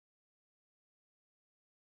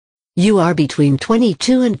You are between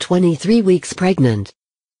 22 and 23 weeks pregnant.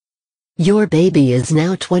 Your baby is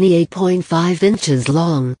now 28.5 inches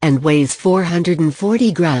long and weighs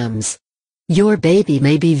 440 grams. Your baby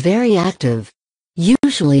may be very active,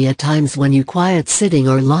 usually at times when you quiet sitting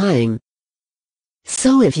or lying.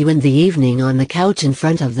 So if you in the evening on the couch in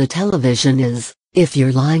front of the television if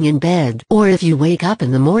you're lying in bed or if you wake up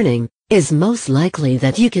in the morning, is most likely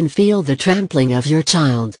that you can feel the trampling of your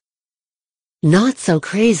child. Not so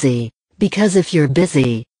crazy, because if you're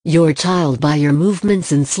busy, your child by your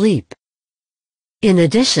movements and sleep. In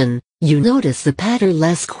addition, you notice the pattern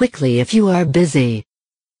less quickly if you are busy.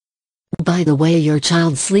 By the way, your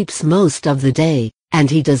child sleeps most of the day,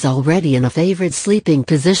 and he does already in a favorite sleeping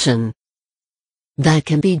position. That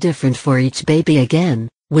can be different for each baby again,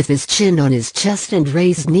 with his chin on his chest and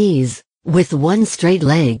raised knees, with one straight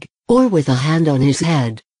leg, or with a hand on his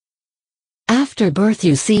head. After birth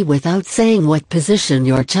you see without saying what position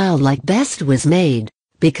your child like best was made,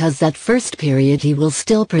 because that first period he will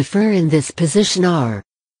still prefer in this position are.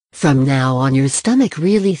 From now on your stomach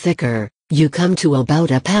really thicker, you come to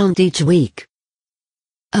about a pound each week.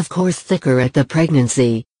 Of course thicker at the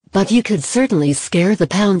pregnancy, but you could certainly scare the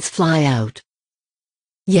pounds fly out.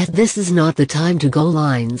 Yet this is not the time to go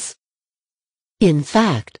lines. In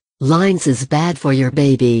fact, lines is bad for your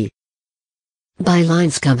baby. By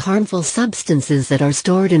lines come harmful substances that are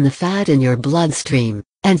stored in the fat in your bloodstream,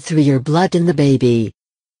 and through your blood in the baby.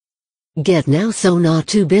 Get now so not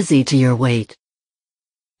too busy to your weight.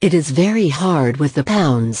 It is very hard with the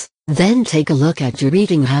pounds, then take a look at your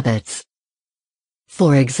eating habits.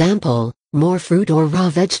 For example, more fruit or raw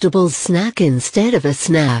vegetables snack instead of a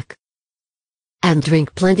snack. And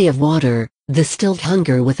drink plenty of water, the stilled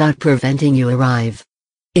hunger without preventing you arrive.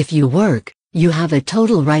 If you work, you have a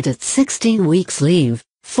total right at 16 weeks leave,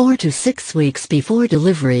 4 to 6 weeks before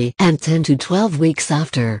delivery and 10 to 12 weeks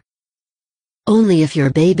after. Only if your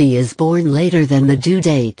baby is born later than the due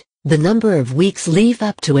date, the number of weeks leave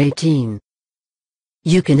up to 18.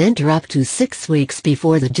 You can enter up to 6 weeks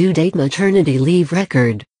before the due date maternity leave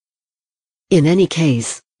record. In any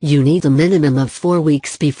case, you need a minimum of 4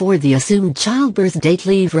 weeks before the assumed childbirth date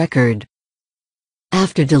leave record.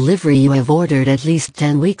 After delivery you have ordered at least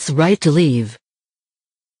 10 weeks right to leave.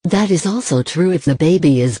 That is also true if the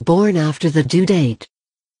baby is born after the due date.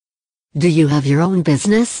 Do you have your own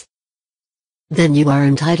business? Then you are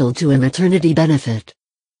entitled to a maternity benefit.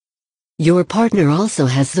 Your partner also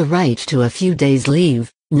has the right to a few days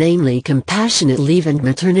leave, namely compassionate leave and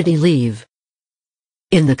maternity leave.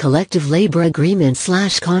 In the collective labor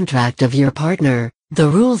agreement/contract of your partner, the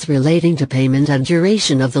rules relating to payment and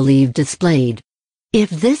duration of the leave displayed. If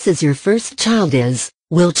this is your first child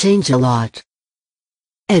will change a lot.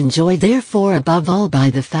 Enjoy therefore above all by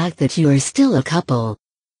the fact that you are still a couple.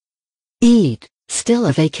 Eat, still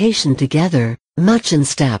a vacation together, much in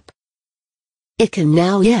step. It can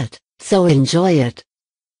now yet, so enjoy it.